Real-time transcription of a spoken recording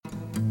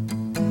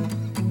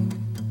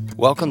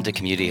Welcome to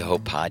Community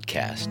Hope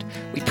Podcast.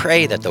 We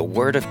pray that the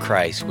Word of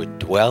Christ would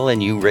dwell in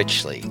you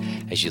richly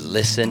as you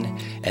listen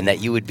and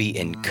that you would be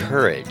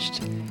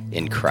encouraged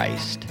in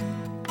Christ.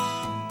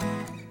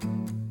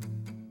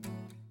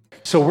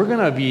 So we're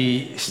going to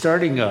be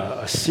starting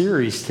a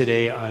series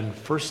today on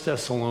 1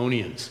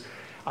 Thessalonians.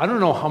 I don't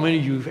know how many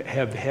of you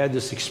have had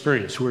this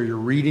experience where you're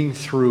reading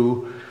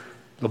through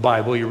the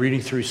Bible, you're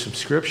reading through some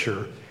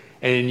scripture,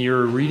 and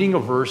you're reading a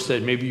verse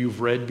that maybe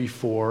you've read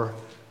before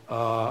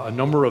a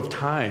number of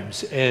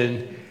times,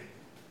 and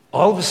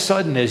all of a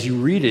sudden as you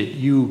read it,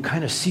 you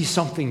kind of see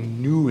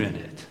something new in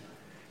it.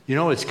 You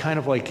know, it's kind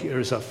of like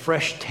there's a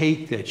fresh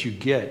take that you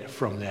get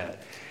from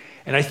that.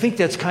 And I think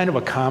that's kind of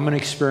a common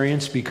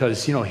experience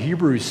because, you know,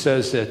 Hebrews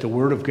says that the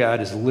Word of God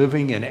is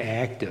living and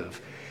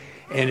active.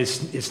 And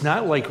it's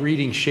not like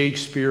reading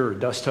Shakespeare or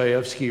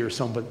Dostoevsky or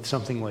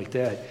something like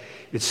that.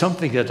 It's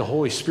something that the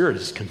Holy Spirit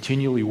is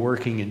continually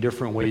working in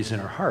different ways in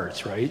our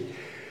hearts, right?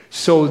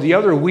 So the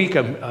other week,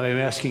 I'm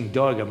asking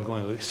Doug, I'm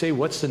going to say,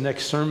 what's the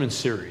next sermon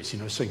series? You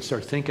know, so I can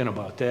start thinking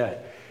about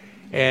that.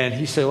 And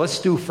he said, let's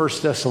do 1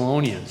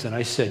 Thessalonians. And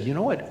I said, you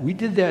know what? We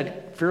did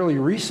that fairly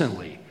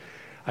recently.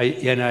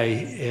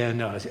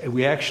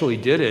 We actually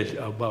did it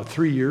about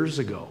 3 years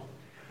ago.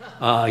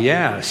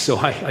 So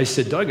I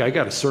said, Doug, I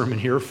got a sermon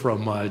here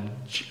from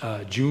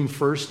June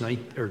 1st,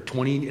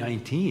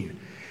 2019.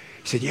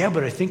 He said, yeah,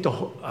 but I think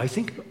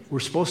we're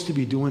supposed to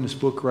be doing this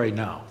book right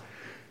now.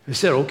 I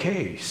said,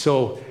 okay.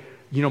 So,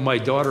 you know, my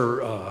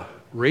daughter,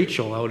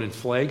 Rachel, out in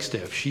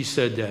Flagstaff, she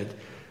said that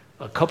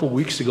a couple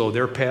weeks ago,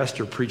 their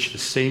pastor preached the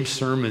same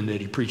sermon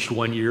that he preached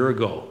 1 year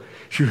ago.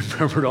 She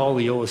remembered all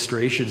the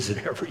illustrations and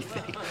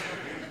everything.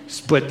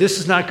 But this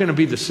is not going to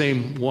be the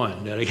same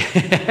one.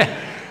 It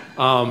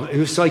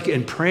was like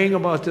in praying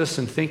about this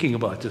and thinking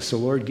about this, the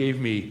Lord gave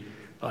me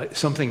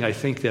something I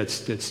think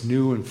that's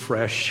new and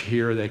fresh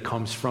here that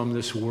comes from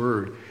this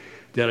word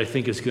that I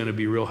think is going to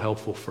be real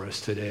helpful for us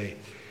today.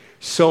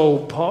 So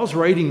Paul's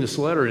writing this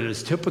letter, and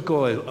it's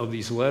typical of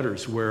these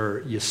letters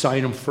where you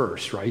sign them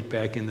first, right,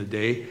 back in the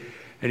day.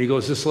 And he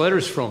goes, this letter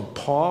is from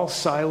Paul,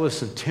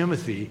 Silas, and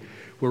Timothy.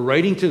 We're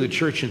writing to the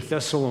church in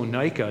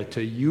Thessalonica,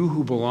 to you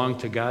who belong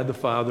to God the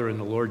Father and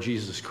the Lord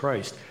Jesus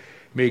Christ.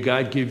 May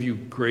God give you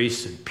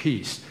grace and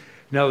peace.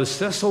 Now, this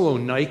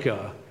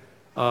Thessalonica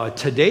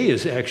today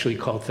is actually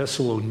called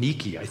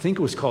Thessaloniki. I think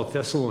it was called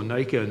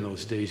Thessalonica in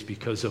those days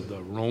because of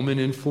the Roman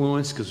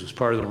influence, because it was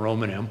part of the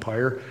Roman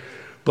Empire.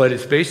 But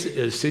it's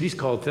the city's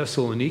called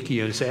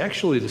Thessaloniki, and it's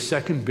actually the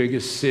second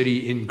biggest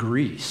city in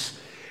Greece.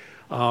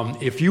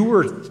 If you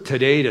were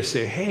today to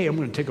say, hey, I'm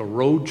going to take a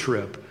road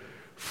trip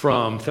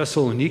from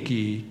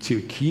Thessaloniki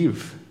to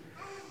Kyiv,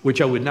 which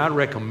I would not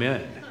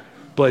recommend,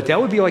 but that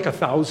would be like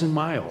 1,000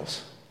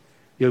 miles.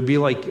 It would be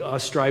like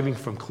us driving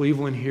from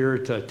Cleveland here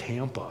to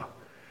Tampa,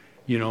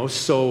 you know,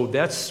 so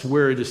that's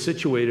where it is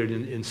situated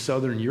in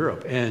southern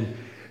Europe. And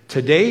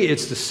today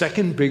it's the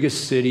second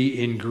biggest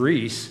city in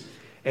Greece,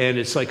 and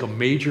it's like a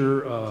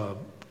major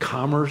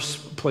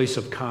place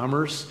of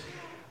commerce.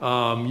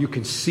 You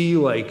can see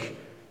like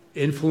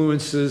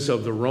influences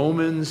of the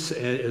Romans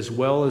as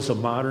well as a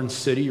modern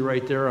city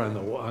right there on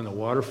the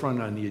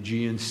waterfront on the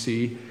Aegean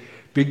Sea.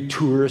 Big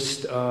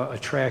tourist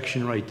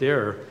attraction right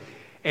there.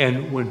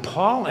 And when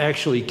Paul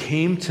actually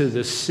came to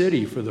this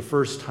city for the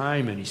first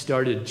time and he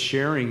started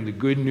sharing the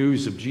good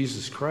news of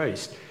Jesus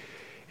Christ,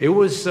 it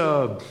was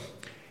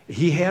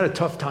he had a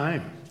tough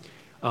time.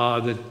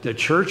 The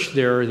church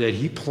there that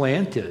he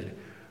planted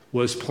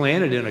was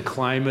planted in a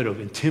climate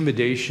of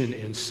intimidation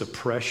and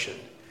suppression.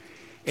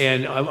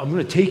 And I'm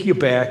going to take you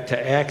back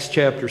to Acts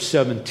chapter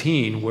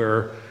 17,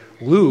 where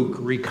Luke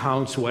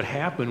recounts what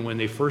happened when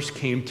they first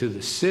came to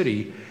the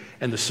city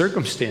and the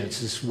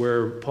circumstances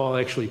where Paul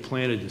actually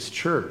planted his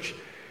church.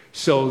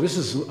 So this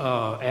is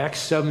Acts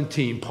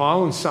 17.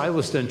 Paul and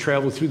Silas then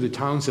traveled through the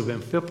towns of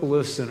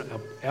Amphipolis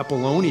and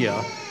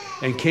Apollonia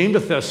and came to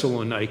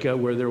Thessalonica,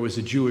 where there was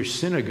a Jewish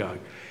synagogue.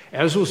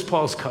 As was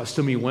Paul's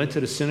custom, he went to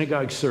the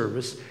synagogue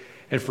service,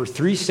 and for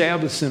 3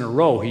 Sabbaths in a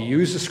row, he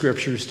used the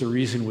scriptures to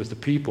reason with the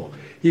people.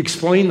 He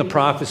explained the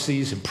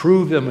prophecies and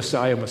proved that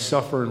Messiah must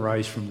suffer and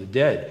rise from the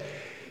dead.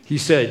 He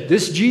said,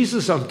 this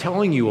Jesus I'm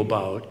telling you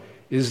about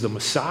is the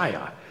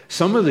Messiah.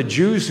 Some of the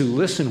Jews who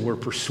listened were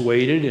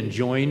persuaded and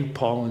joined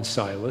Paul and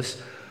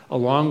Silas,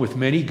 along with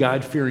many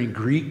God-fearing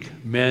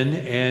Greek men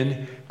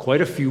and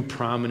quite a few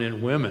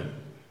prominent women.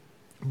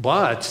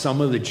 But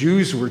some of the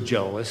Jews were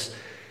jealous,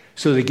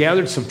 so they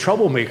gathered some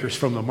troublemakers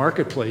from the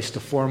marketplace to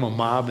form a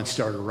mob and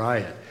start a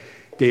riot.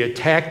 They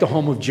attacked the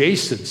home of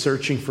Jason,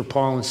 searching for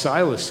Paul and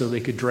Silas so they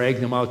could drag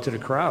them out to the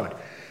crowd.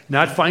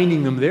 Not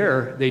finding them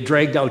there, they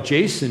dragged out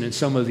Jason and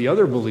some of the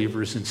other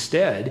believers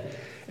instead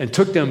and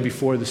took them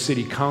before the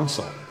city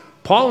council.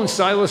 Paul and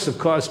Silas have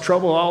caused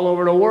trouble all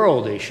over the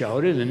world, they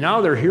shouted, and now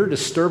they're here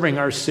disturbing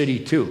our city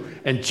too.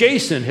 And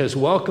Jason has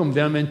welcomed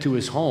them into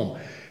his home.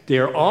 They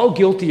are all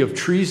guilty of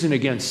treason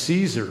against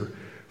Caesar,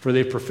 for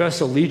they profess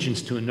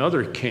allegiance to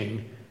another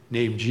king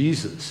named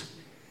Jesus.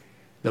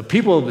 The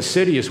people of the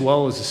city, as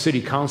well as the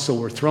city council,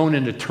 were thrown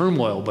into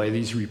turmoil by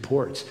these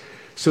reports.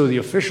 So the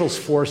officials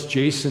forced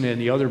Jason and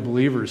the other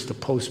believers to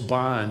post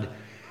bond,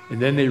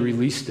 and then they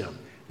released them.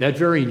 That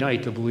very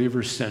night, the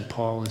believers sent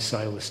Paul and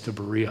Silas to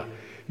Berea.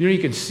 You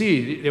can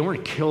see they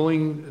weren't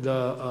killing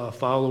the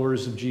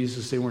followers of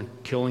Jesus. They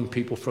weren't killing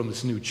people from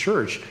this new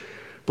church,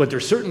 but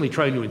they're certainly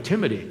trying to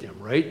intimidate them,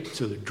 right?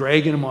 So they're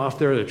dragging them off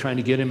there. They're trying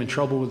to get him in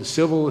trouble with the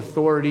civil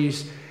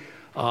authorities.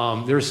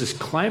 There's this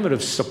climate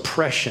of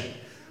suppression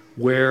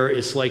where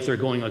it's like they're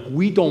going like,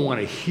 we don't want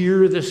to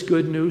hear this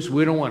good news.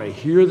 We don't want to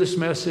hear this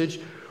message.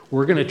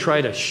 We're going to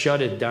try to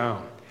shut it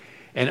down.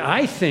 And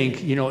I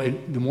think,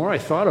 the more I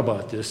thought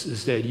about this,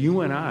 is that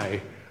you and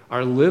I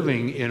are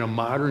living in a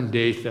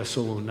modern-day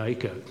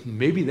Thessalonica.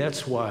 Maybe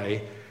that's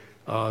why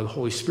the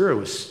Holy Spirit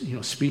was,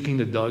 speaking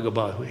to Doug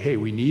about, hey,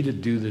 we need to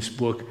do this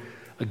book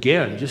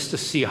again, just to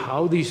see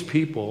how these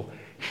people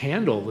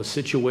handle the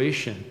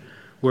situation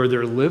where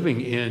they're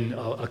living in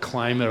a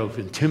climate of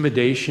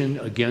intimidation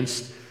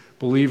against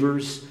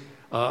believers,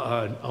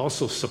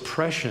 also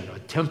suppression,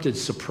 attempted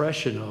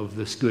suppression of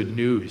this good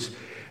news.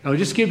 And I'll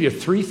just give you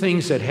 3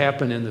 things that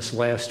happened in this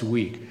last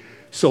week.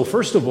 So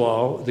first of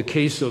all, the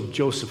case of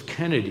Joseph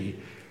Kennedy.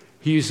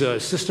 He's an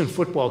assistant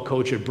football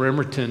coach at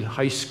Bremerton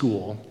High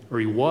School, or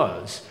he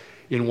was,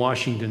 in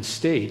Washington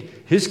State.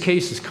 His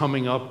case is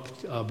coming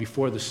up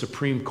before the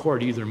Supreme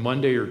Court either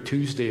Monday or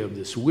Tuesday of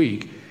this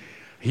week.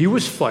 He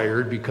was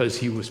fired because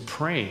he was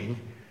praying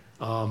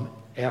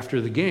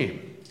after the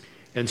game.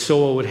 And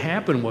so what would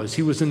happen was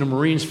he was in the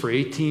Marines for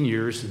 18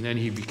 years, and then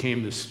he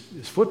became this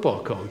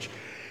football coach.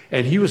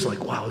 And he was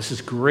like, wow, this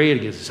is great. I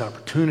get this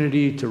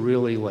opportunity to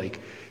really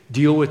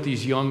deal with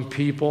these young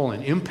people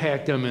and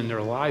impact them in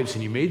their lives.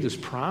 And he made this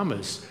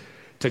promise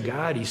to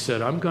God. He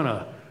said, I'm going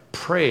to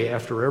pray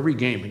after every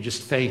game and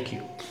just thank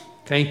you.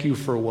 Thank you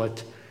for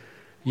what,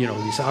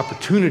 this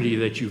opportunity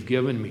that you've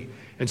given me.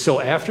 And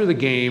so after the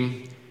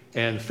game,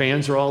 and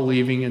fans are all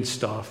leaving and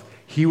stuff,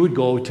 he would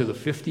go to the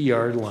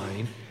 50-yard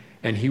line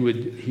and he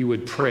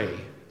would pray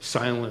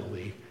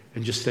silently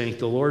and just thank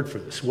the Lord for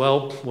this.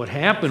 Well, what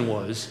happened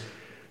was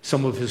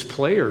some of his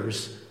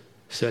players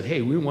said,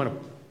 hey, we want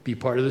to be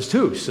part of this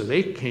too. So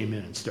they came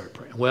in and started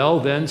praying. Well,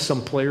 then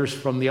some players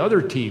from the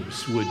other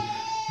teams would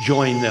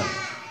join them.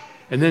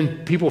 And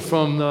then people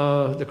from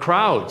the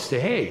crowd say,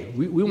 hey,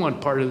 we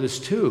want part of this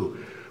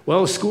too.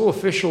 Well, school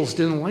officials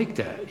didn't like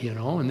that,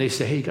 and they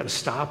say, hey, you got to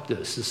stop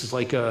this. This is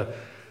like a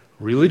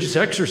religious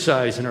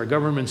exercise in our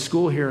government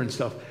school here and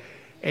stuff.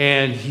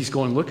 And he's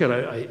going, look,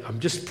 I'm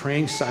just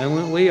praying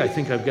silently. I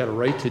think I've got a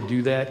right to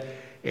do that.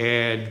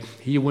 And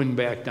he wouldn't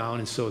back down,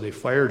 and so they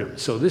fired him.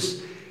 So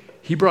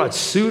he brought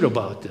suit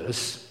about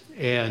this,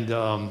 and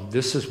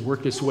this has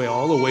worked its way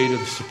all the way to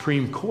the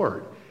Supreme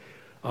Court.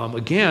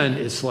 Again,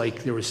 it's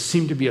like there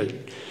seemed to be a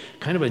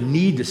kind of a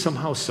need to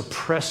somehow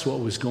suppress what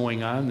was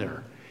going on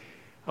there.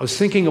 I was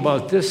thinking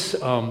about this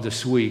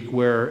this week,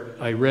 where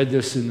I read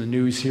this in the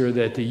news here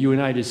that the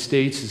United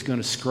States is going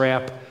to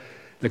scrap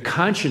the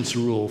conscience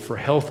rule for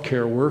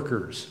healthcare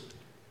workers.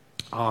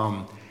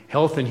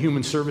 Health and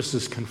Human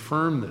Services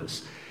confirmed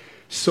this.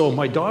 So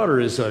my daughter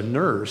is a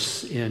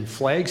nurse in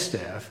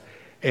Flagstaff,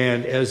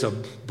 and as a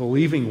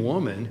believing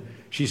woman,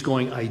 she's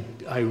going,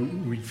 I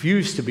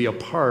refuse to be a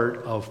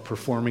part of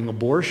performing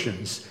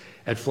abortions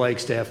at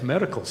Flagstaff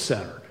Medical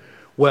Center.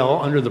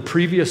 Well, under the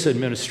previous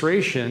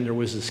administration, there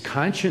was this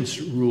conscience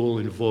rule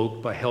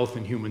invoked by Health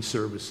and Human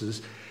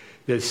Services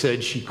that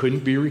said she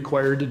couldn't be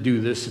required to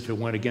do this if it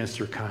went against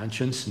her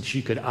conscience, and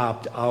she could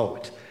opt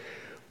out.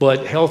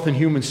 But Health and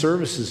Human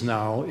Services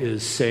now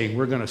is saying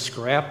we're going to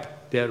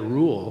scrap that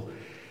rule.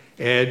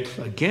 And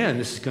again,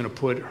 this is going to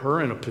put her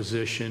in a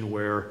position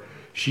where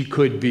she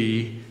could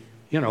be,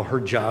 her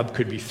job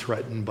could be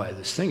threatened by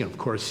this thing. And of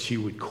course, she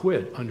would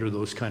quit under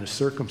those kind of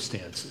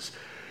circumstances.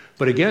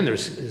 But again,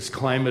 there's this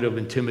climate of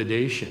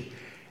intimidation.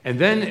 And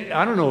then,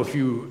 I don't know if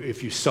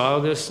you saw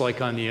this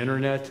on the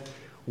internet,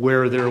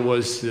 where there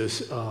was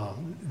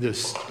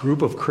this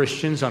group of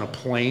Christians on a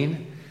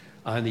plane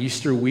on the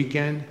Easter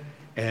weekend,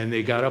 and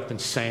they got up and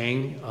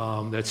sang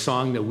that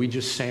song that we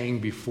just sang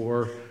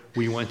before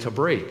we went to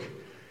break.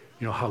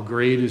 How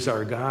great is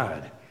our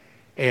God.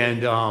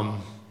 And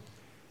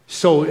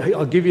so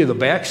I'll give you the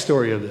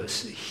backstory of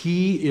this.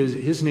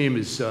 His name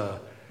is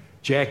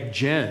Jack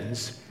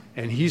Jens,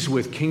 and he's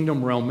with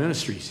Kingdom Realm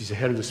Ministries. He's the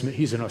head of this.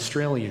 He's an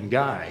Australian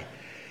guy.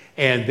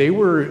 And they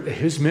were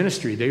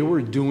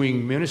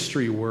doing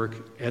ministry work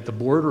at the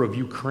border of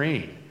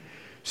Ukraine.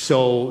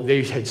 So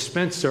they had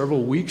spent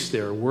several weeks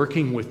there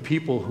working with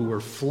people who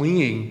were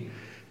fleeing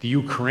the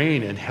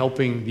Ukraine and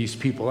helping these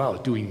people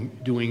out,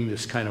 doing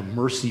this kind of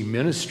mercy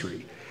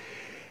ministry.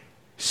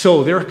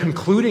 So they're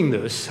concluding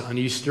this on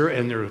Easter,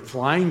 and they're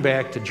flying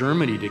back to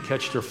Germany to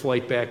catch their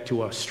flight back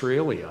to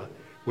Australia,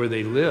 where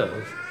they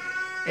live.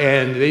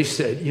 And they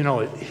said,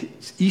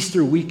 it's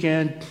Easter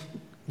weekend,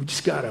 we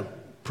just got to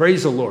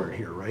praise the Lord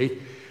here, right?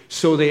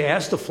 So they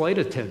asked the flight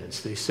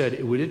attendants, they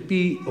said, would it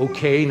be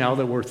okay now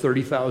that we're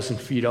 30,000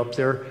 feet up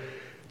there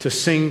to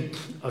sing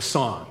a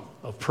song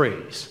of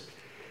praise?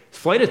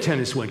 Flight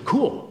attendants went,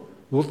 cool,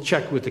 we'll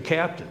check with the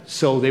captain.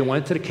 So they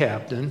went to the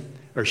captain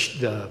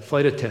the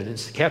flight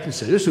attendants, the captain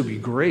said, this would be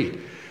great.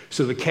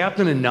 So the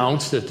captain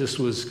announced that this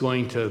was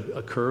going to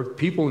occur.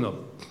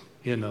 People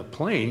in the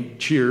plane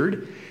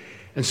cheered.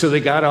 And so they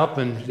got up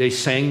and they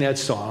sang that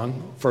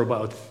song for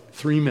about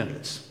 3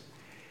 minutes.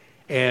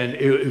 And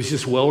it was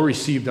just well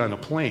received on the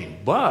plane.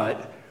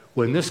 But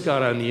when this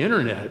got on the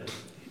internet,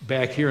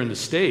 back here in the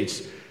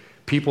States,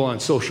 people on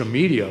social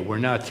media were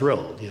not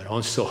thrilled,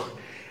 And so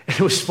it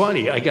was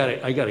funny. I got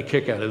a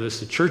kick out of this.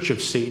 The Church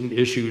of Satan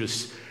issued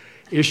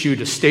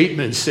a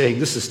statement saying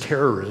this is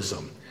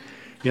terrorism,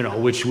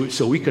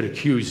 so we could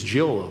accuse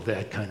Jill of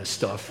that kind of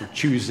stuff for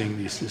choosing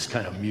this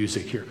kind of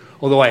music here.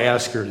 Although I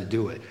asked her to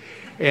do it.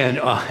 And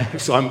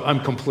so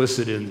I'm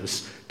complicit in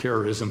this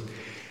terrorism.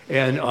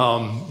 And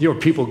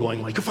people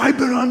going like, if I'd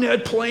been on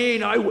that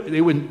plane,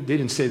 they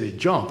didn't say they'd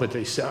jump, but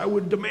they said I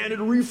would have demanded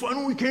a refund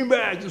when we came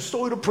back. It's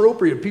so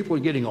inappropriate. People are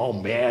getting all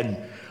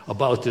mad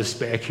about this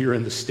back here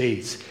in the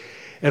States.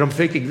 And I'm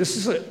thinking,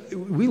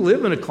 we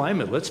live in a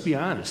climate, let's be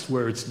honest,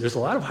 where there's a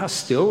lot of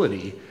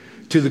hostility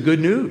to the good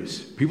news.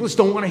 People just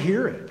don't want to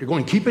hear it. They're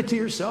going, keep it to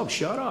yourself,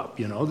 shut up.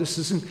 This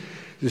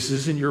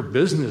isn't your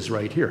business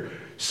right here.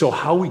 So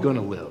how are we going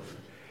to live?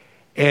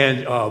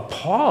 And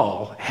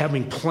Paul,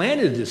 having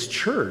planted this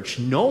church,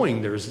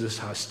 knowing there's this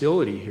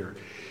hostility here,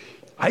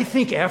 I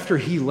think after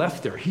he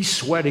left there, he's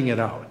sweating it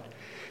out.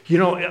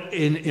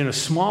 In a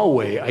small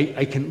way,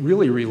 I can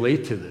really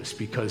relate to this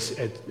because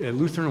at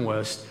Lutheran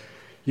West,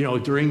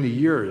 during the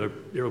year,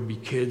 there will be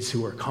kids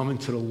who are coming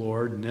to the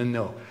Lord, and then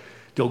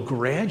they'll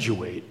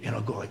graduate, and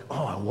I'll go like,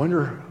 oh, I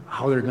wonder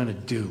how they're going to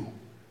do,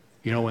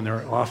 when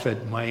they're off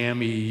at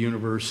Miami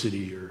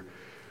University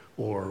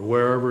or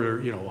wherever,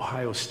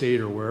 Ohio State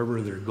or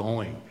wherever they're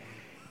going.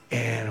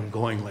 And I'm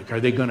going like, are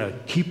they going to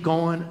keep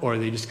going or are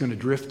they just going to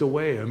drift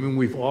away? I mean,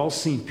 we've all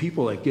seen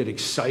people that get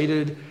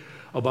excited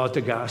about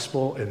the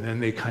gospel and then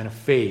they kind of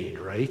fade,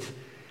 right?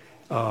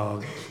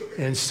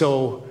 And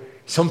so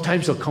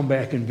sometimes they'll come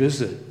back and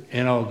visit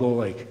and I'll go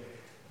like,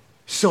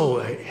 so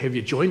have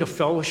you joined a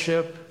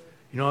fellowship,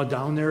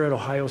 down there at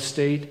Ohio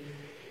State?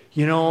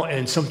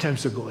 And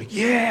sometimes they'll go like,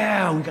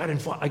 yeah,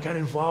 I got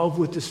involved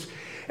with this.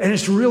 And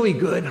it's really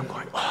good. And I'm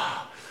going,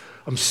 oh,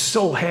 I'm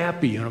so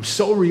happy and I'm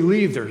so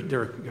relieved.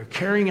 They're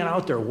carrying it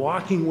out. They're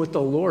walking with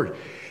the Lord.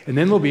 And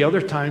then there'll be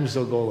other times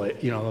they'll go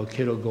like, a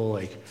kid will go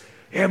like,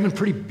 hey, I've been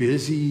pretty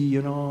busy,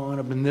 and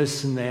I've been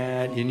this and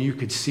that. And you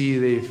could see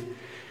they've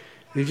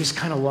just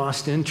kind of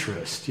lost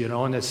interest,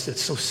 and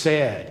that's so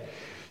sad.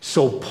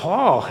 So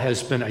Paul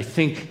has been, I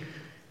think,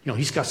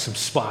 he's got some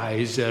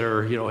spies that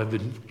are, have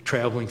been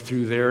traveling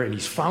through there, and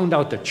he's found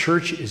out the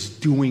church is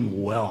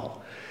doing well.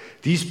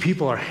 These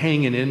people are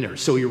hanging in there.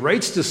 So he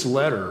writes this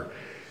letter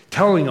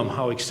telling them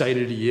how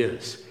excited he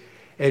is.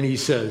 And he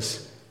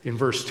says in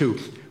verse 2,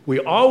 we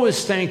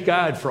always thank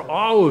God for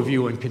all of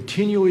you and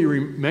continually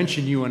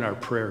mention you in our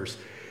prayers.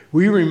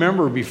 We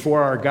remember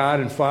before our God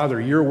and Father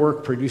your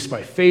work produced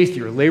by faith,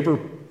 your labor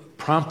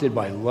prompted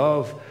by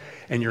love,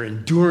 and your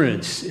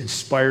endurance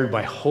inspired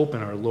by hope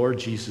in our Lord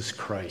Jesus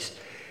Christ.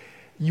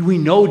 We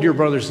know, dear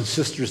brothers and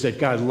sisters, that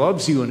God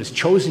loves you and has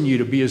chosen you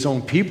to be his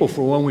own people.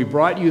 For when we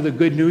brought you the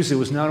good news, it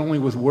was not only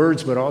with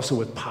words, but also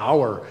with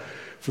power.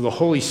 For the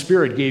Holy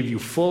Spirit gave you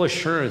full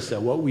assurance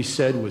that what we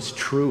said was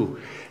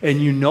true.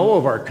 And you know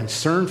of our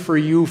concern for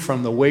you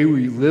from the way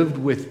we lived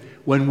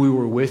when we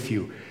were with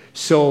you.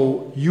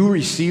 So you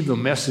received the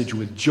message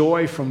with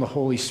joy from the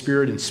Holy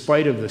Spirit in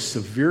spite of the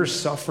severe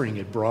suffering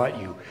it brought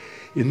you.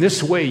 In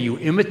this way, you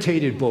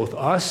imitated both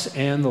us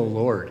and the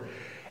Lord.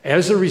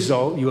 As a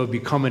result, you have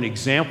become an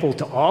example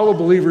to all the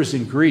believers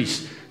in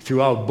Greece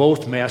throughout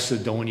both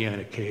Macedonia and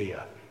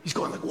Achaia. He's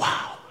going like,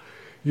 wow,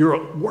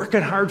 you're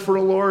working hard for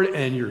the Lord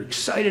and you're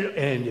excited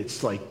and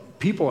it's like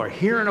people are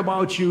hearing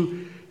about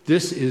you.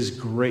 This is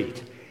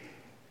great.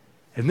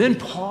 And then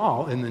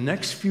Paul, in the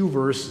next few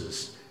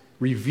verses,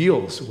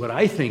 reveals what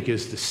I think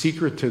is the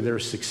secret to their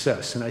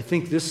success. And I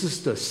think this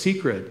is the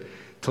secret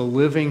to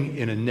living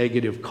in a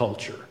negative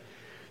culture.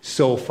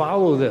 So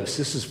follow this.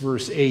 This is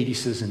verse 8. He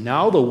says, and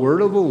now the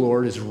word of the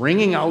Lord is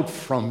ringing out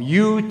from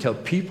you to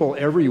people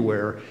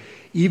everywhere,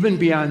 even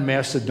beyond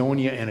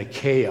Macedonia and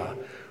Achaia.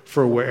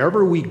 For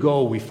wherever we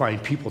go, we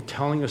find people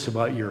telling us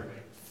about your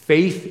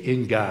faith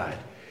in God.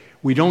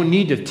 We don't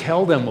need to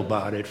tell them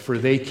about it, for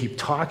they keep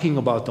talking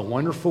about the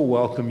wonderful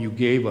welcome you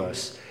gave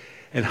us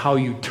and how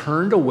you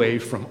turned away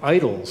from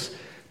idols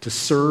to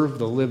serve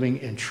the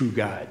living and true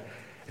God.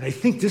 And I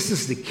think this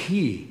is the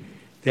key.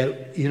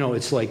 That,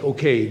 it's like,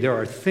 okay, there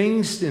are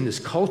things in this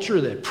culture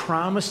that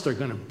promise they're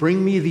going to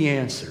bring me the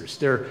answers.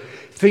 There are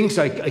things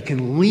I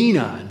can lean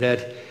on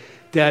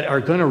that are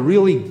going to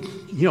really,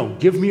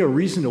 give me a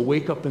reason to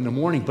wake up in the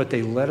morning, but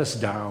they let us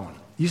down.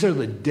 These are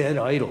the dead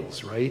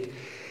idols, right?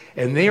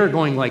 And they are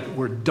going like,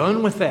 we're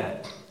done with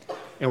that.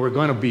 And we're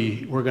going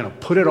to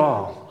put it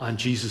all on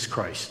Jesus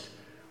Christ.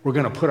 We're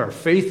going to put our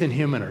faith in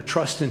him and our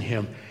trust in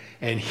him,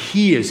 and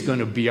he is going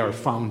to be our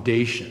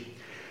foundation.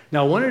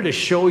 Now, I wanted to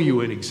show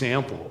you an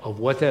example of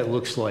what that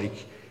looks like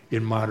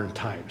in modern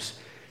times.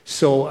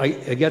 So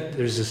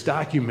there's this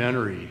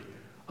documentary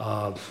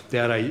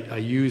that I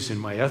use in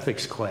my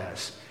ethics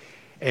class,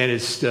 And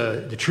it's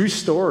the true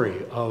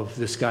story of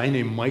this guy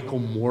named Michael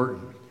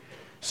Morton.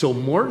 So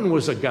Morton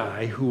was a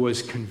guy who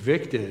was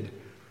convicted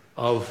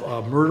of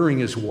murdering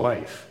his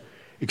wife,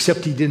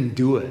 except he didn't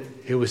do it.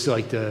 It was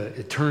like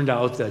it turned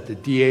out that the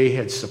DA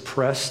had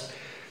suppressed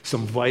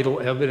some vital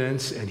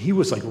evidence, and he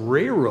was like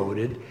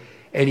railroaded,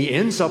 and he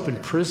ends up in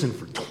prison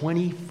for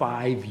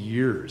 25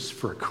 years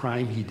for a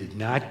crime he did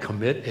not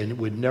commit and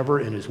would never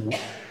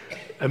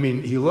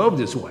he loved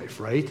his wife,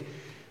 right?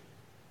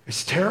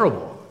 It's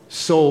terrible.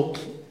 So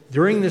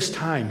during this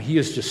time, he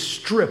is just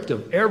stripped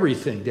of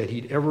everything that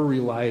he'd ever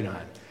relied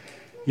on.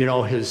 You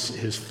know,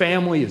 his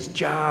family, his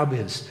job,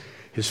 his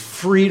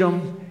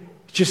freedom,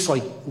 just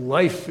like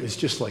life is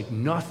just like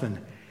nothing.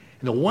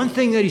 And the one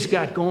thing that he's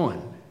got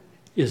going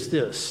is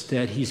this,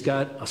 that he's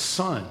got a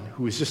son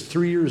who was just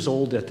 3 years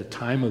old at the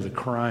time of the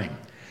crime.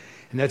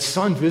 And that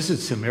son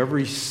visits him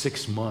every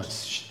 6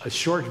 months, a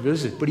short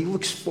visit, but he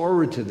looks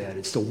forward to that.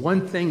 It's the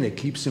one thing that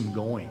keeps him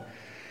going.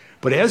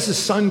 But as the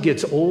son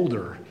gets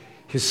older,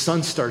 his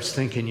son starts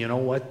thinking, you know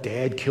what,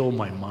 Dad killed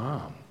my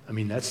mom. I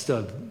mean, that's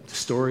the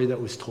story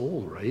that was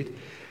told, right?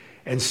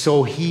 And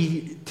so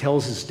he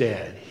tells his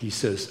dad, he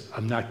says,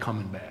 I'm not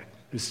coming back.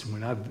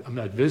 I'm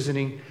not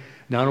visiting.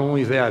 Not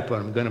only that, but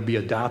I'm going to be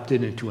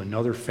adopted into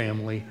another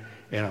family,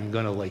 and I'm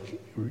going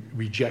to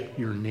reject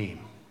your name.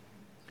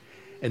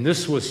 And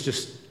this was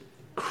just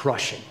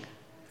crushing.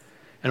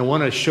 And I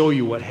want to show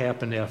you what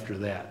happened after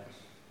that.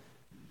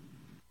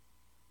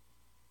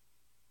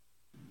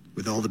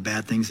 With all the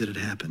bad things that had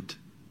happened,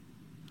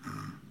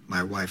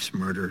 my wife's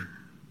murder,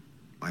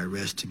 my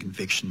arrest and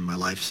conviction, my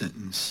life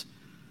sentence,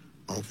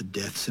 all the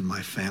deaths in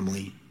my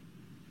family,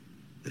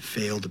 the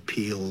failed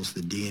appeals,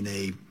 the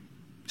DNA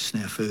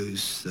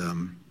snafus,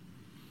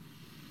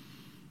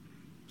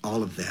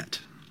 all of that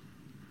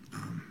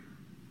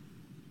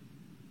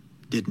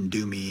didn't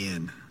do me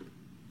in.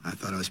 I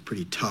thought I was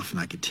pretty tough and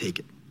I could take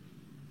it.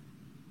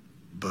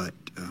 But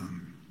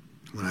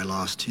when I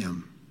lost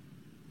him,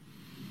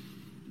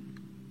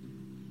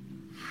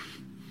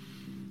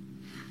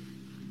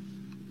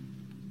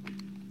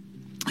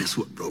 that's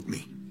what broke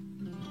me.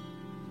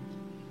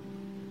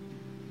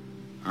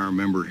 I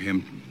remember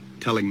him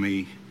telling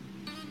me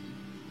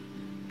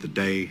the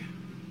day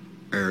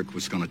Eric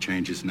was going to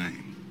change his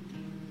name,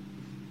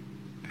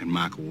 and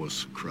Michael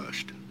was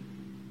crushed.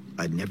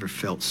 I'd never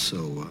felt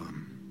so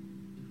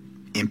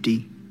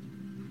empty,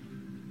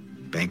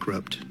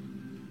 bankrupt,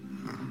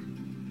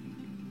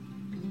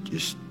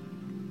 just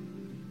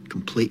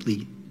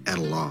completely at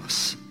a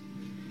loss.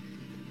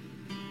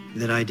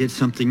 That I did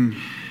something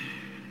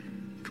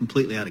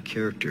completely out of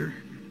character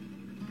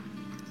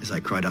as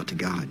I cried out to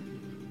God.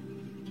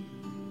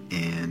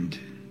 And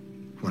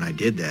when I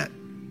did that,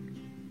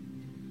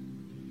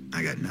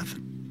 I got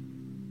nothing.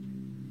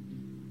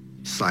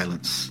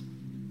 Silence,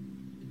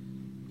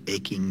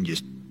 aching,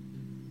 just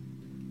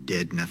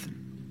dead nothing.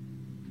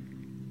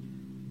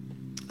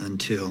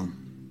 Until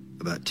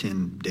about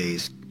 10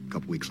 days, a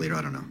couple weeks later,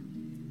 I don't know.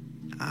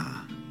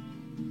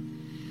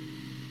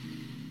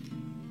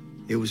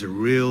 It was a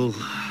real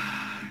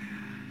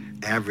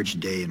average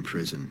day in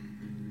prison.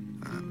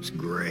 It was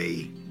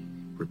gray,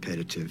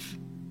 repetitive.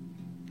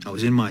 I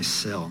was in my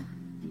cell,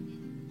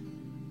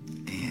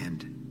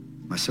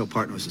 and my cell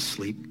partner was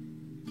asleep,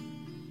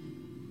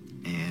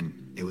 and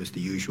it was the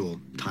usual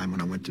time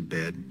when I went to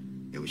bed.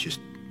 It was just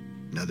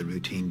another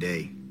routine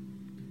day,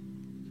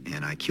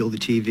 and I killed the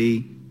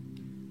TV,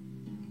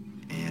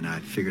 and I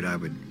figured I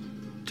would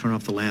turn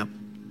off the lamp,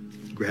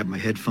 grab my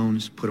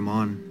headphones, put them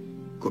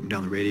on, go up and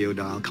down the radio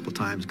dial a couple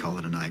times, call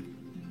it a night.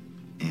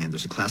 And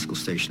there's a classical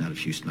station out of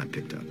Houston I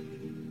picked up.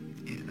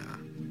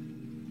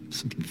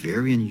 Something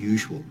very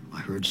unusual. I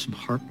heard some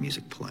harp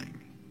music playing,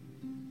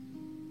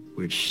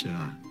 which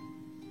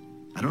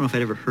I don't know if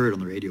I'd ever heard on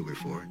the radio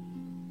before.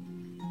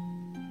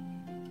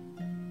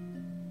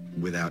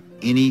 Without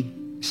any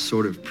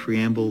sort of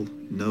preamble,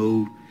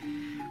 no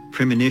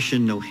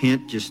premonition, no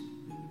hint, just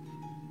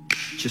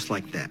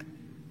like that.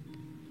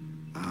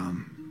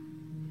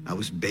 I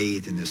was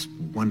bathed in this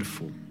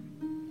wonderful,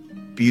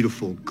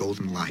 beautiful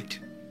golden light.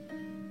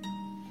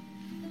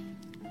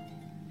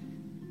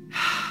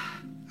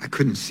 I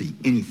couldn't see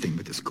anything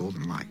but this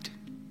golden light.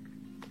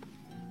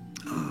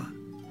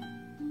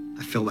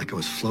 I felt like I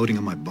was floating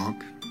on my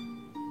bunk.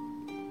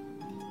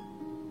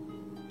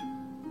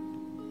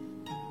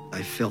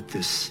 I felt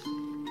this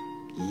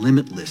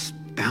limitless,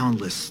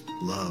 boundless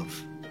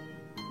love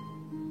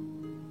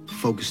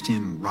focused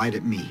in right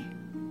at me.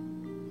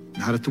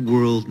 Not at the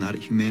world, not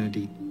at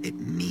humanity, at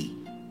me.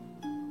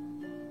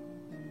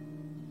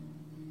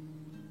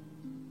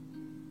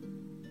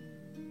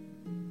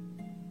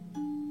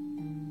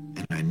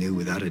 And I knew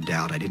without a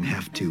doubt I didn't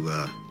have to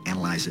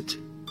analyze it.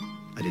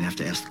 I didn't have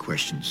to ask the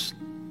questions.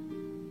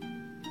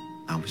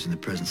 I was in the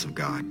presence of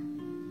God.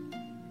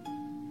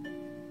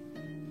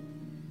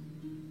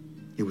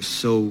 It was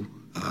so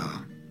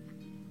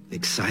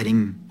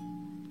exciting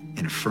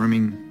and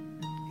affirming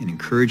and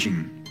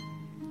encouraging.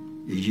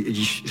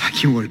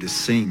 Like you wanted to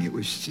sing. It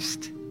was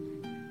just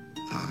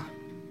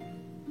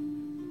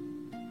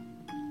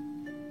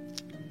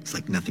It's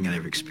like nothing I'd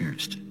ever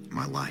experienced in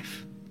my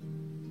life.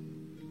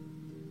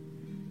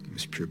 It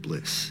was pure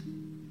bliss.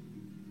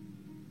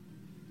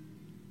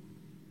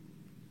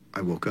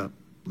 I woke up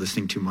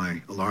listening to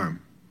my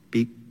alarm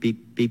beep,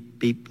 beep, beep,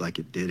 beep, like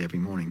it did every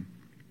morning.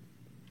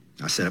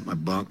 I set up my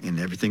bunk and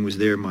everything was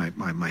there.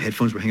 My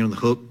headphones were hanging on the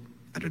hook.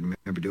 I didn't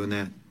remember doing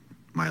that.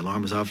 My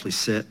alarm was obviously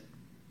set.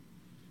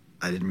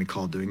 I didn't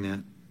recall doing that.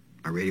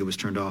 My radio was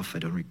turned off.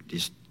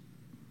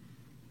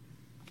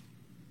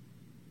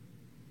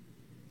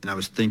 And I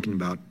was thinking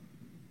about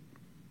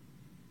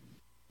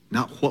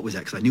not what was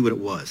that, because I knew what it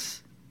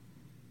was,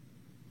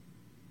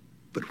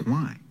 but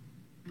why?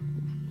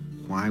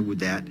 Why would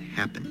that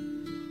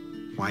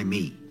happen? Why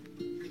me?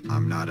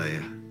 I'm not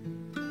a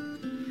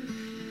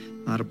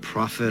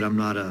prophet. I'm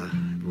not a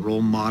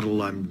role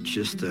model. I'm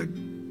just a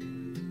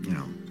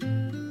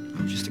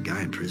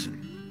guy in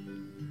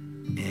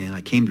prison. And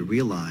I came to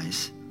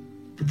realize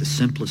that the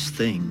simplest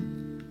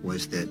thing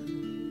was that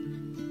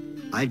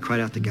I had cried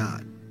out to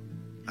God.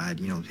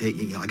 Hey,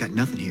 I got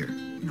nothing here.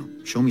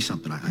 Show me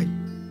something.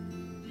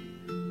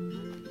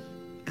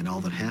 And all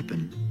that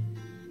happened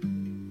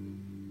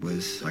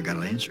was I got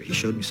an answer. He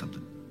showed me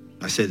something.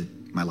 I said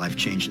my life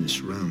changed in this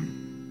room,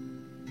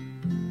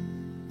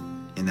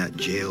 in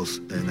that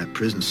in that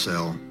prison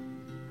cell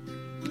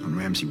on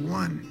Ramsey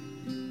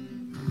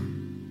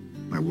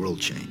 1. My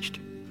world changed.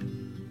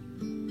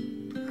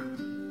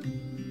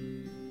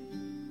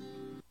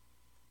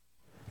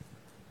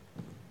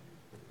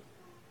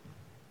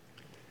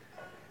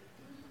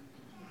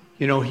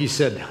 He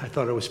said, I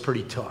thought it was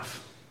pretty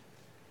tough.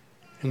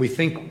 And we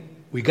think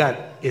we got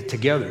it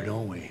together,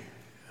 don't we?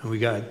 And we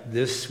got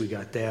this, we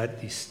got that,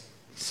 these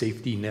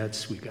safety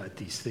nets, we got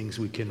these things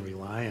we can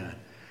rely on.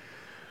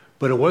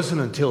 But it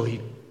wasn't until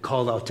he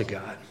called out to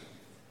God.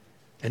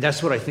 And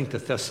that's what I think the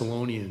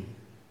Thessalonian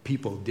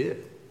people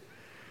did.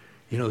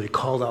 They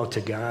called out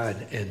to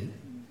God, and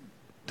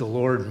the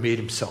Lord made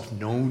himself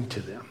known to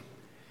them.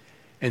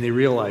 And they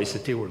realized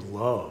that they were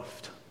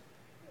loved.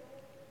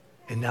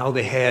 And now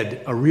they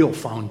had a real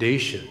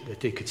foundation that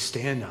they could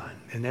stand on.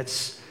 And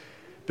that's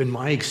been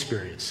my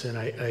experience. And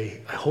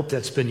I hope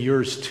that's been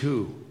yours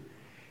too.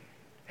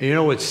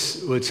 And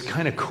what's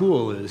kind of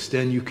cool is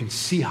then you can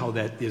see how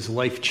that is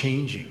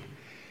life-changing.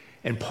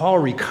 And Paul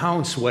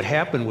recounts what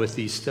happened with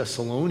these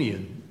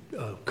Thessalonian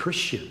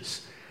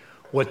Christians,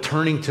 what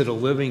turning to the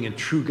living and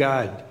true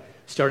God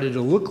started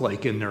to look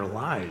like in their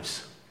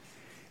lives.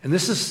 And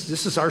this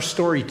is our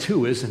story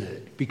too, isn't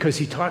it? Because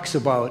he talks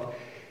about,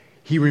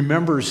 he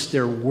remembers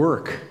their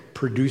work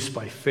produced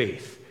by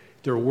faith.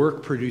 Their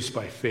work produced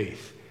by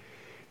faith.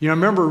 I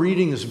remember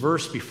reading this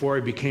verse before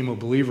I became a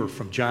believer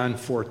from John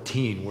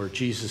 14, where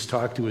Jesus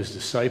talked to his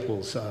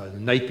disciples the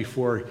night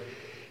before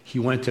he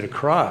went to the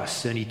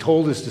cross. And he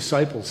told his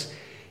disciples,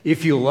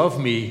 if you love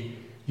me,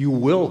 you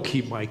will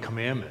keep my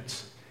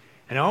commandments.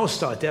 And I always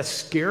thought, that's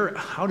scary.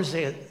 How does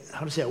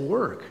that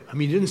work?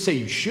 He didn't say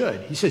you should.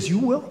 He says, you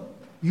will.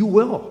 You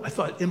will. I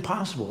thought,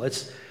 impossible.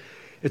 It's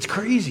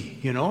crazy,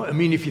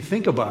 if you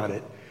think about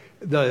it,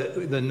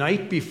 the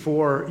night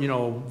before,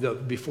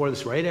 before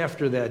this, right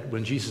after that,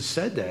 when Jesus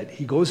said that,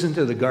 he goes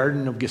into the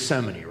Garden of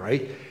Gethsemane,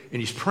 right?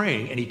 And he's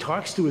praying, and he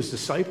talks to his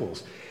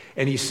disciples,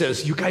 and he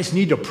says, you guys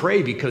need to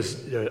pray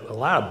because a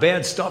lot of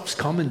bad stuff's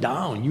coming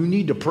down. You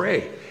need to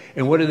pray.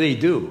 And what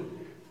do?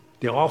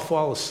 They all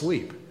fall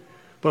asleep.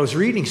 But I was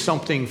reading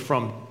something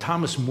from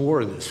Thomas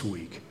More this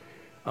week,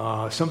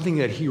 something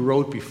that he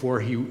wrote before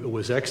he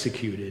was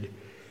executed.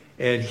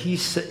 And he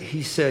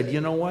said,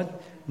 you know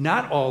what?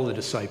 Not all the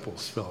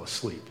disciples fell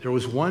asleep. There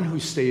was one who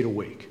stayed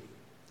awake.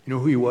 You know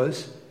who he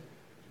was?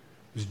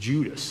 It was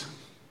Judas,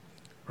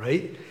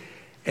 right?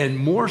 And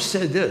Moore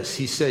said this.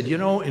 He said,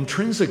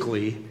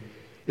 intrinsically,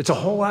 it's a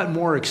whole lot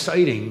more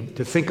exciting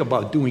to think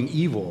about doing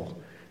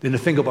evil than to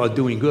think about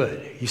doing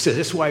good. He said,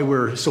 that's why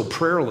we're so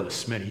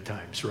prayerless many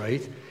times,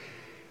 right?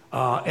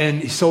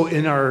 And so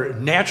in our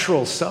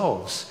natural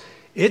selves,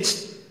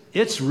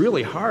 it's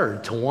really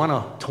hard to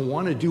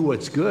want to do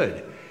what's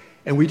good.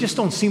 And we just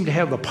don't seem to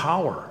have the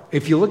power.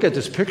 If you look at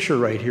this picture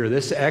right here,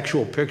 this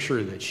actual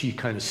picture that she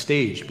kind of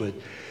staged, but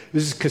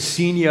this is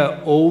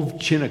Ksenia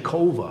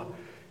Ovchinnikova.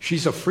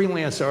 She's a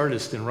freelance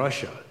artist in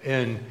Russia.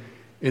 And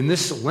in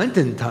this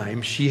Lenten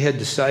time, she had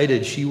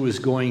decided she was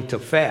going to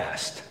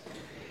fast.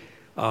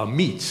 No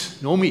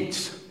meats.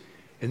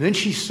 And then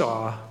she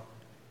saw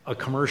a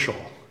commercial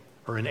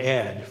or an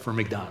ad for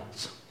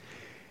McDonald's.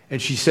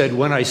 And she said,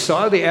 when I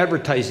saw the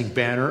advertising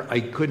banner,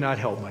 I could not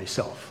help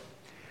myself.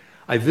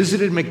 I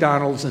visited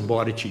McDonald's and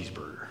bought a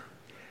cheeseburger.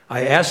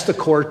 I asked the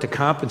court to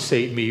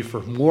compensate me for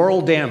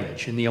moral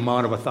damage in the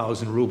amount of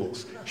 1,000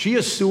 rubles. She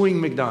is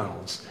suing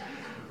McDonald's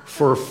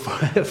for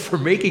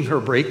making her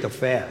break the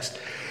fast.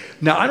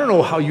 Now, I don't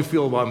know how you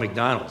feel about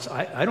McDonald's.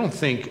 I don't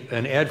think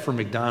an ad for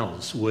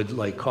McDonald's would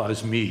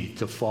cause me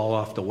to fall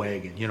off the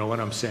wagon. You know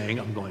what I'm saying?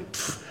 I'm going,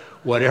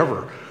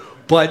 whatever.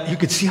 But you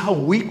could see how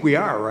weak we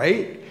are,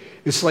 right?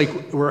 It's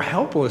like we're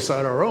helpless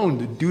on our own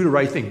to do the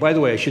right thing. By the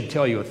way, I should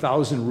tell you,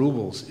 1,000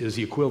 rubles is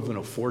the equivalent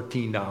of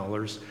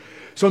 $14.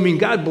 So, I mean,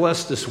 God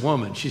bless this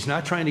woman. She's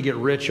not trying to get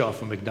rich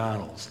off of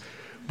McDonald's,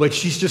 but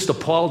she's just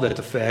appalled at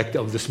the fact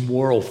of this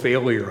moral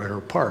failure on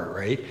her part,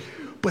 right?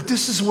 But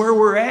this is where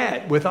we're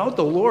at. Without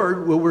the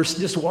Lord, we're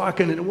just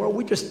walking in the world,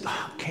 we just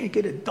can't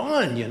get it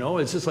done, you know?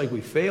 It's just like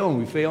we fail and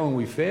we fail and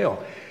we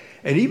fail.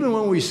 And even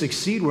when we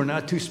succeed, we're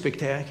not too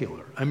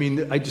spectacular. I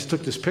mean, I just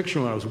took this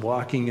picture when I was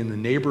walking in the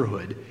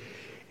neighborhood,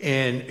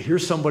 and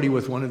here's somebody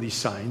with one of these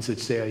signs that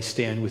say, I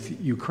stand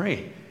with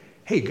Ukraine.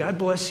 Hey, God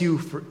bless you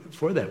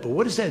for that. But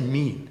what does that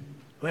mean?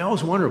 I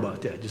always wonder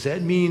about that. Does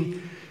that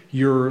mean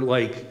you're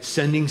like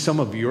sending some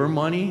of your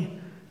money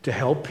to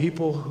help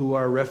people who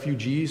are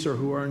refugees or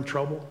who are in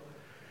trouble?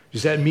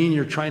 Does that mean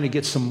you're trying to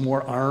get some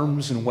more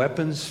arms and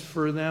weapons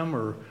for them?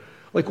 Or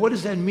like, what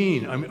does that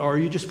mean? I mean, are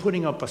you just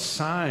putting up a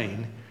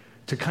sign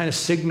to kind of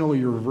signal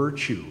your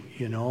virtue,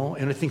 you know?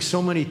 And I think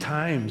so many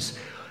times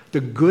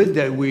the good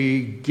that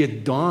we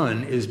get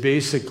done is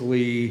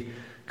basically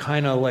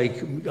kind of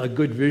like a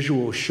good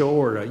visual show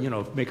or to, you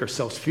know, make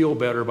ourselves feel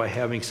better by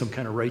having some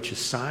kind of righteous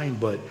sign,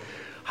 but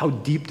how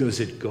deep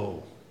does it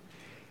go?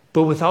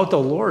 But without the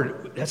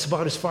Lord, that's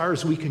about as far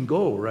as we can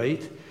go,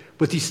 right?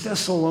 But these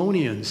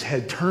Thessalonians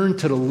had turned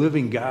to the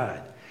living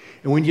God.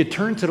 And when you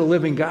turn to the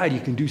living God, you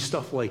can do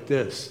stuff like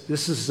this.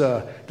 This is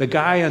the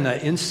guy on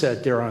the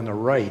inset there on the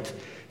right.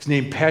 His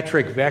name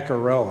Patrick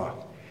Vaccarella.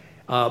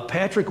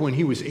 Patrick, when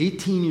he was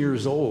 18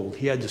 years old,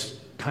 he had this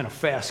kind of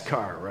fast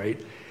car, right?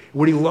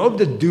 What he loved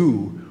to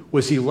do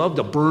was he loved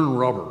to burn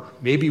rubber.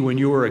 Maybe when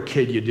you were a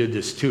kid, you did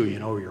this too. You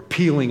know, you're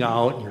peeling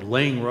out and you're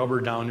laying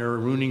rubber down there,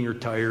 ruining your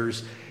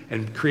tires,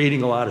 and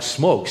creating a lot of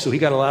smoke. So he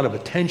got a lot of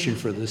attention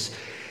for this.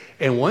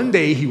 And one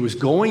day he was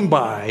going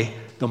by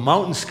the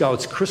Mountain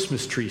Scouts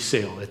Christmas tree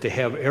sale that they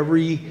have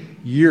every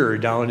year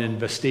down in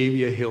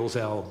Vestavia Hills,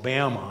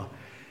 Alabama,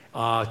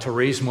 to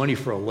raise money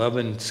for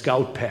 11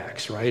 scout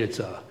packs, right? It's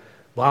a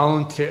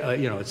volunteer,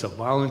 it's a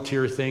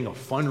volunteer thing, a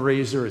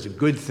fundraiser, it's a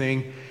good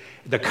thing.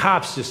 The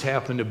cops just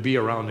happen to be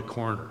around the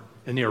corner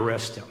and they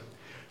arrest him.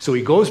 So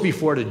he goes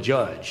before the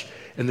judge,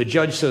 and the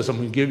judge says, I'm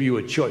going to give you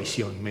a choice,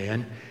 young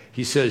man.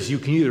 He says, you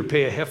can either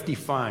pay a hefty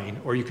fine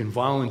or you can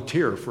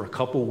volunteer for a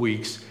couple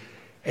weeks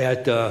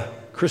at the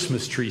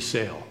Christmas tree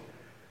sale.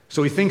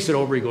 So he thinks it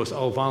over. He goes,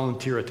 I'll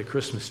volunteer at the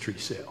Christmas tree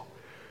sale.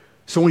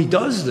 So when he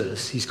does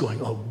this, he's going,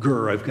 oh,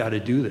 I've got to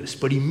do this.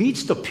 But he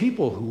meets the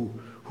people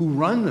who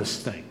run this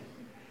thing.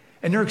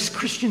 And they're a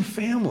Christian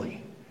family.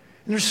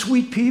 And they're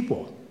sweet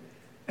people.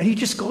 And he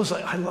just goes,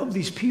 I love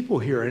these people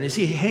here. And as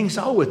he hangs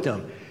out with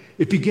them,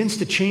 it begins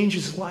to change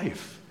his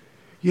life.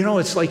 You know,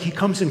 it's like he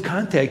comes in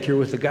contact here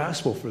with the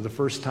gospel for the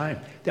first time.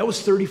 That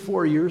was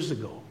 34 years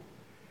ago.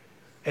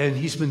 And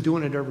he's been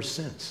doing it ever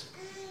since.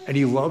 And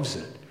he loves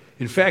it.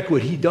 In fact,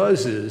 what he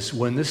does is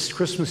when this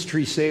Christmas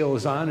tree sale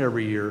is on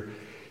every year,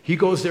 he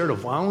goes there to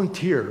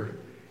volunteer,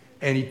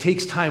 and he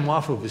takes time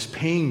off of his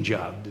paying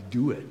job to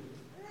do it.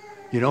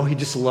 You know, he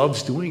just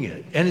loves doing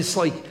it. And it's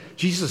like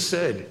Jesus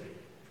said,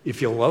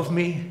 if you love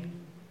me,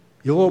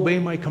 you'll obey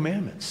my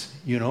commandments,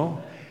 you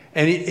know?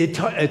 And it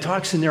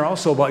talks in there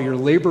also about your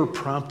labor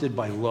prompted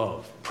by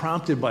love.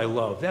 Prompted by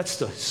love. That's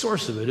the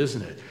source of it,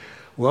 isn't it?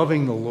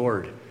 Loving the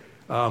Lord.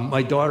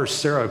 My daughter,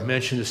 Sarah, I've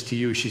mentioned this to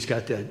you. She's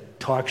got that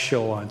talk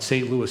show on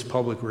St. Louis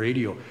Public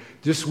Radio.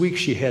 This week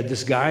she had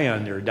this guy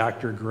on there,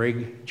 Dr.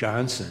 Greg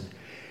Johnson.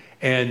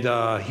 And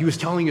he was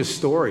telling his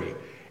story.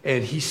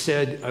 And he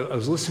said, I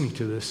was listening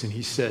to this, and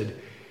he said,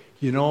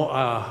 you know,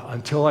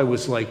 until I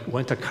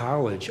went to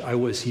college,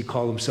 he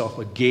called himself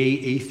a gay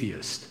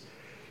atheist.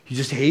 He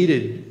just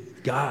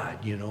hated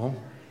God, you know.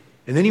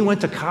 And then he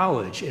went to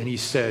college, and he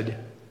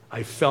said,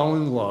 I fell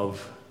in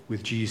love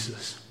with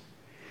Jesus.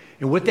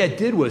 And what that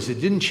did was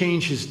it didn't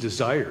change his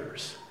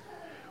desires.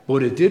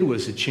 What it did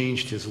was it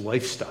changed his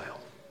lifestyle.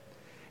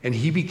 And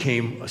he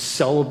became a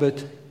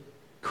celibate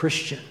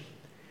Christian.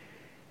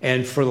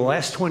 And for the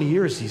last 20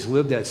 years, he's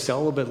lived that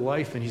celibate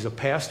life, and he's a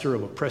pastor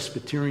of a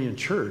Presbyterian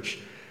church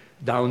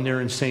down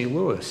there in St.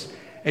 Louis.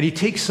 And he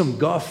takes some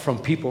guff from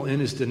people in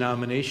his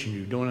denomination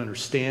who don't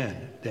understand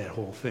that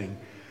whole thing.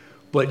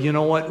 But you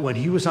know what? When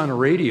he was on the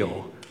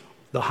radio,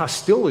 the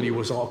hostility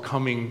was all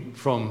coming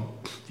from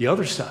the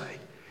other side.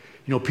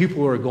 You know,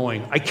 people are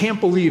going, I can't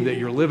believe that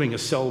you're living a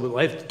celibate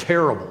life. That's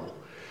terrible.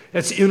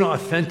 That's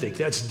inauthentic.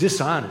 That's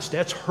dishonest.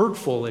 That's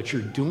hurtful that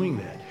you're doing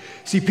that.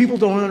 See, people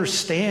don't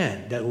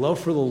understand that love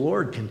for the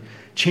Lord can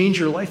change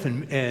your life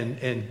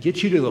and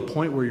get you to the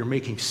point where you're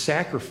making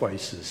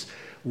sacrifices,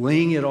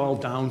 laying it all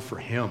down for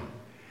Him.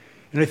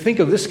 And I think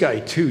of this guy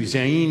too,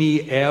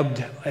 Zaini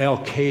Abd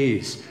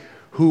al-Kays,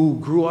 who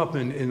grew up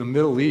in the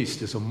Middle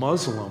East as a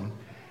Muslim.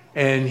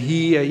 And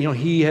he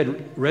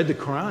had read the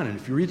Quran. And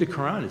if you read the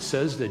Quran, it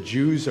says that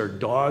Jews are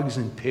dogs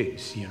and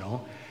pigs, you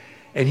know.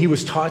 And he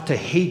was taught to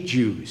hate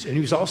Jews. And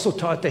he was also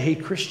taught to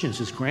hate Christians.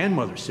 His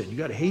grandmother said, you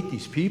got to hate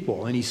these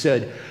people. And he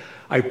said,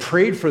 I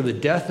prayed for the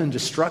death and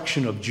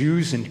destruction of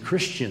Jews and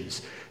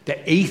Christians,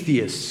 the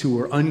atheists who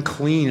were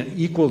unclean,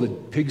 equal to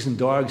pigs and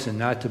dogs and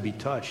not to be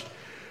touched.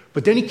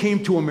 But then he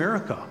came to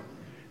America.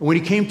 And when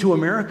he came to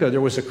America,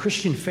 there was a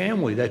Christian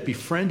family that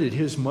befriended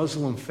his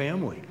Muslim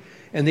family.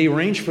 And they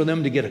arranged for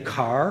them to get a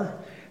car.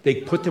 They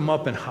put them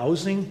up in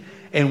housing.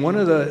 And one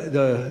of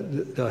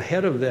the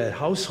head of that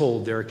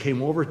household there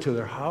came over to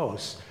their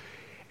house,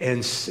 and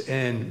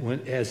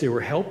as they were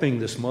helping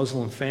this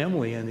Muslim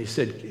family, and they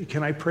said,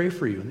 "Can I pray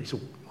for you?" And they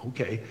said,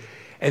 "Okay."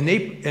 And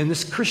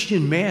this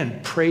Christian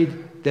man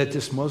prayed that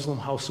this Muslim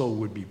household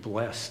would be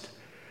blessed.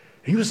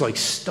 He was like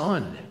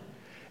stunned.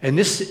 And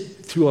this,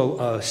 through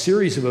a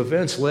series of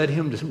events, led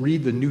him to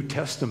read the New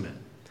Testament.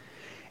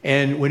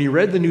 And when he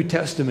read the New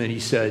Testament, he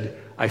said,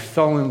 "I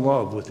fell in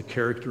love with the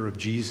character of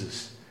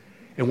Jesus.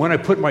 And when I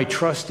put my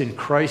trust in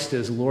Christ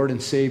as Lord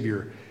and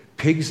Savior,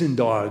 pigs and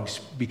dogs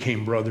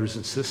became brothers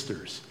and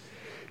sisters."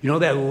 You know,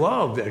 that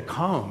love that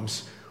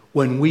comes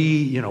when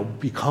we,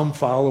 become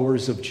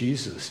followers of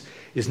Jesus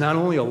is not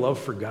only a love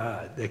for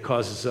God that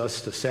causes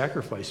us to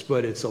sacrifice,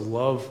 but it's a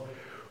love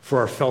for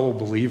our fellow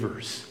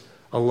believers,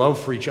 a love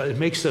for each other. It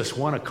makes us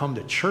want to come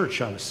to church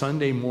on a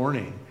Sunday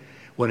morning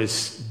when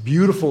it's a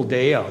beautiful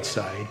day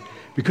outside,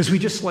 because we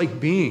just like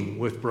being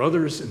with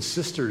brothers and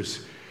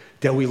sisters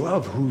that we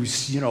love,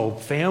 whose,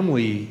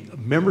 family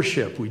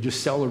membership we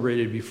just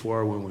celebrated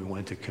before when we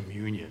went to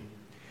communion.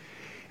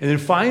 And then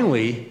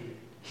finally,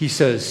 he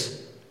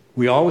says,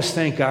 "We always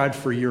thank God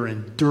for your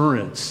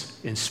endurance,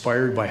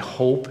 inspired by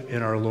hope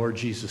in our Lord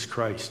Jesus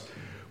Christ."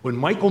 When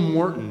Michael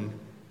Morton,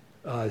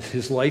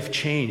 his life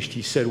changed,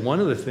 he said one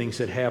of the things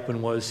that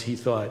happened was he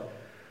thought,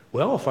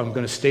 well, if I'm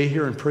going to stay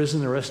here in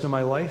prison the rest of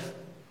my life,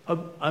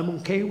 I'm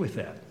okay with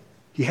that.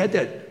 He had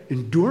that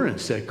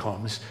endurance that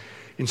comes,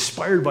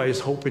 inspired by his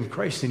hope in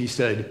Christ. And he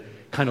said,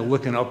 kind of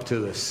looking up to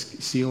the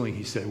ceiling,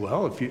 he said,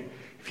 well, if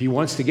he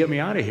wants to get me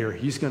out of here,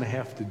 he's going to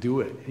have to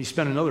do it. He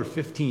spent another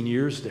 15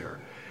 years there.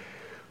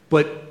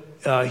 But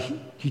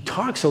he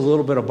talks a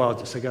little bit about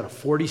this. I got a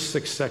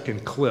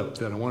 46-second clip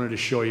that I wanted to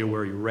show you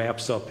where he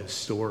wraps up his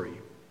story.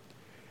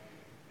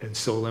 And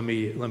so let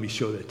me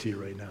show that to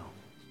you right now.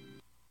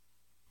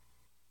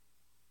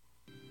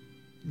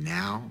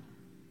 Now,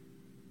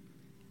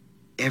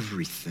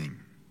 everything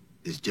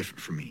is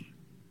different for me.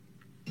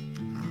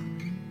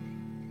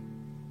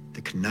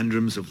 The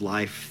conundrums of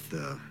life,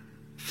 the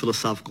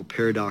philosophical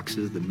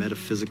paradoxes, the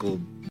metaphysical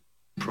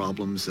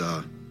problems,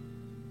 I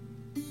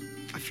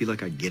feel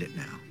like I get it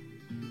now.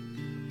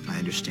 I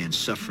understand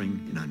suffering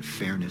and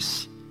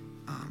unfairness.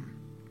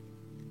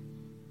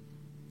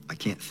 I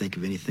can't think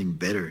of anything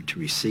better to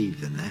receive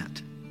than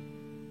that.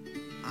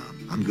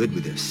 I'm good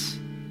with this.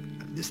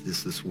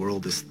 This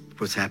world,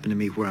 what's happened to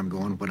me, where I'm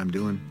going, what I'm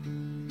doing.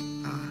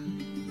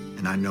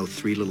 And I know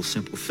 3 little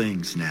simple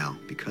things now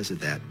because of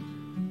that.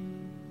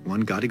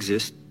 1, God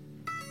exists.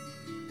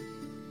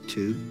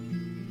 2,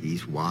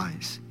 he's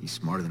wise. He's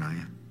smarter than I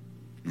am.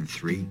 And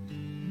 3,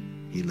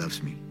 he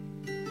loves me.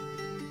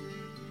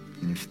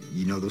 And if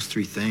you know those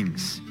 3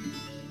 things,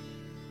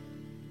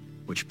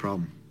 what's your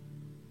problem?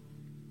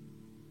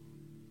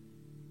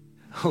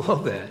 I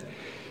love that.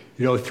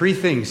 3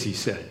 things he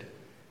said.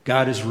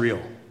 God is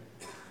real.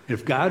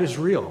 If God is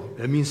real,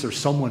 that means there's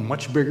someone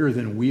much bigger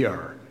than we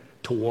are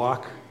to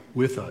walk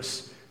with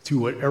us through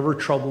whatever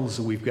troubles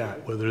that we've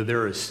got, whether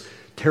they're as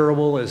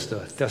terrible as the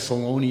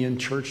Thessalonian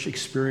church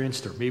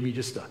experienced, or maybe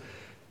just the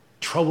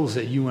troubles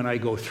that you and I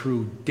go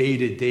through day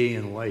to day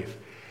in life.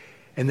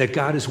 And that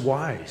God is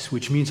wise,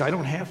 which means I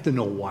don't have to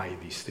know why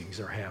these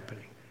things are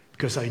happening,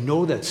 because I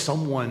know that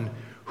someone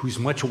who's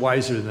much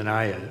wiser than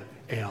I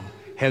am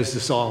has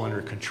this all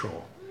under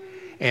control.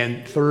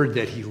 And 3rd,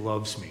 that he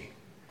loves me,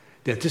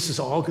 that this is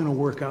all going to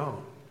work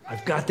out.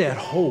 I've got that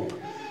hope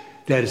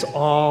that is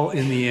all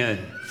in the end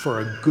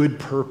for a good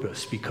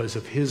purpose because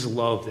of his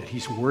love that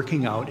he's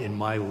working out in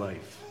my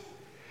life.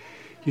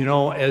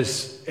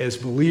 As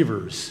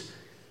believers,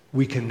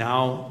 we can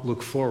now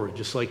look forward,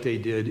 just like they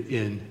did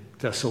in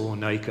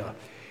Thessalonica.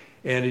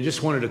 And I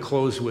just wanted to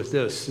close with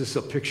this. This is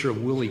a picture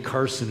of Willie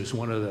Carson, who's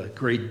one of the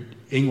great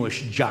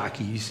English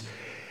jockeys,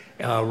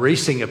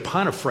 racing at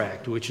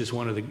Pontefract, which is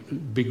one of the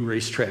big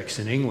racetracks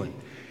in England.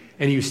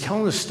 And he was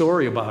telling a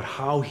story about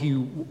how he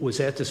was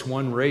at this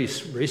one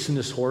race, racing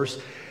this horse,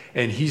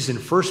 and he's in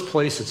first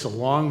place. It's a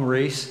long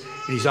race,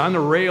 and he's on the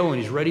rail,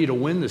 and he's ready to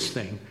win this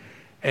thing.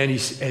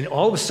 And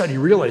all of a sudden, he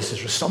realizes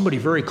there's somebody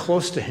very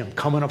close to him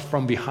coming up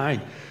from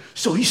behind.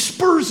 So he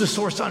spurs this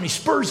horse on, he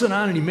spurs it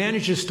on, and he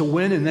manages to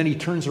win, and then he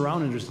turns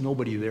around, and there's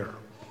nobody there.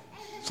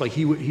 It's like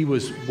he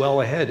was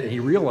well ahead, and he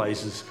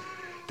realizes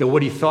that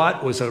what he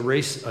thought was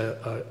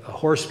a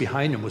horse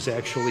behind him was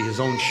actually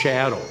his own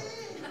shadow.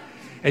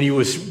 And he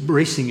was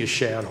racing his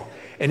shadow.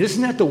 And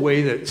isn't that the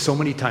way that so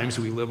many times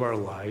we live our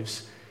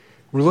lives?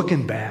 We're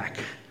looking back.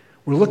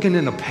 We're looking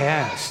in the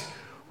past.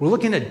 We're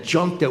looking at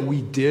junk that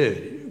we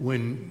did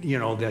when,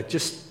 that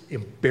just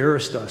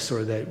embarrassed us,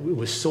 or that it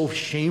was so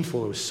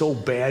shameful, it was so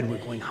bad. We're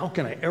going, how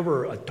can I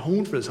ever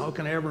atone for this? How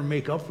can I ever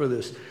make up for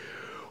this?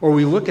 Or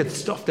we look at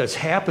stuff that's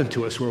happened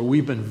to us where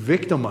we've been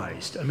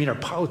victimized. I mean, our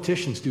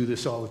politicians do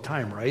this all the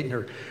time, right? And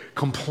they're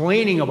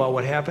complaining about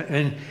what happened.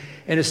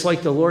 And it's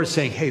like the Lord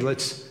saying, hey,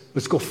 let's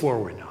go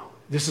forward now.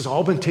 This has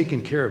all been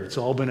taken care of. It's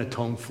all been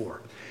atoned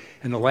for.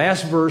 And the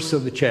last verse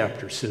of the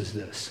chapter says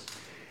this: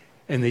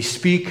 And they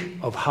speak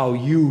of how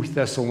you,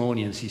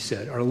 Thessalonians, he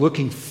said, are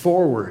looking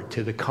forward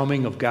to the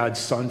coming of God's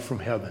Son from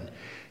heaven,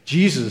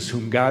 Jesus,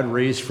 whom God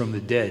raised from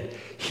the dead.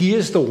 He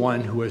is the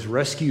one who has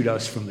rescued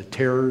us from the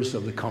terrors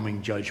of the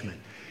coming judgment.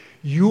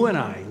 You and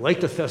I,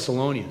 like the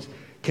Thessalonians,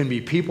 can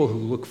be people who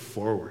look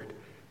forward,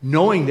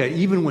 knowing that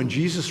even when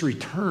Jesus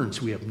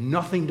returns, we have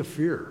nothing to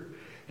fear.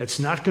 It's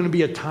not going to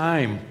be a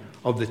time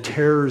of the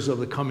terrors of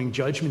the coming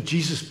judgment.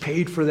 Jesus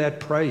paid for that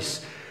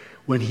price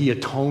when he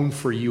atoned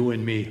for you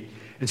and me.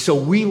 And so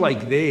we,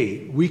 like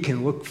we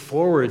can look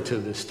forward to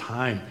this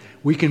time.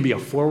 We can be a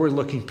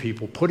forward-looking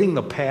people, putting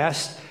the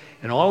past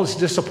and all its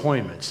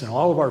disappointments and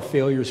all of our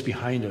failures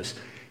behind us,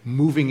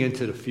 moving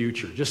into the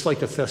future. Just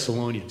like the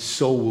Thessalonians,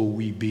 so will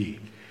we be.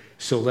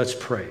 So let's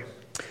pray.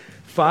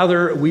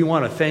 Father, we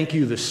want to thank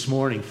you this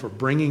morning for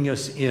bringing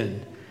us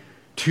in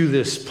to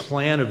this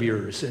plan of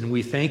yours. And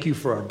we thank you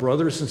for our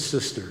brothers and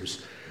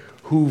sisters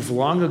who've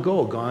long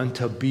ago gone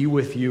to be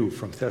with you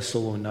from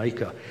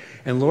Thessalonica.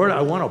 And Lord,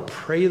 I want to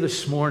pray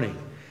this morning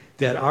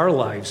that our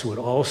lives would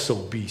also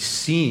be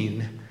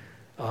seen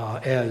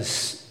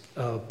as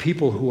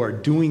people who are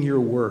doing your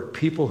work,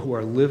 people who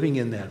are living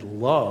in that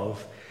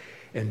love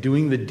and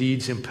doing the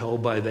deeds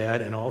impelled by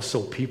that, and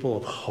also people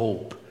of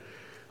hope,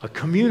 a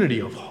community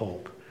of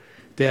hope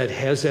that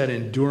has that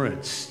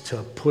endurance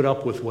to put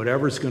up with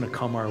whatever's going to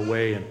come our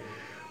way. And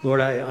Lord,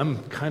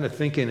 I'm kind of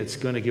thinking it's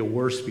going to get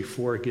worse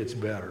before it gets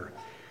better.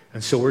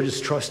 And so we're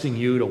just trusting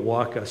you to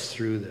walk us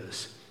through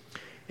this.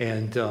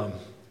 And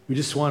we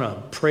just want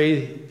to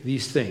pray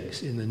these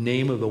things in the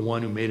name of the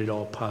one who made it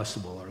all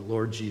possible, our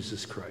Lord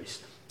Jesus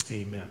Christ.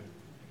 Amen.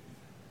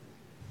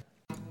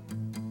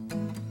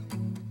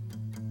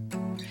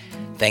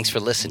 Thanks for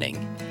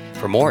listening.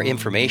 For more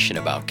information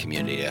about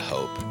Community of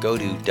Hope, go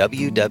to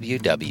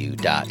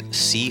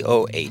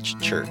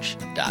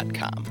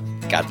www.cohchurch.com.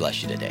 God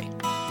bless you today.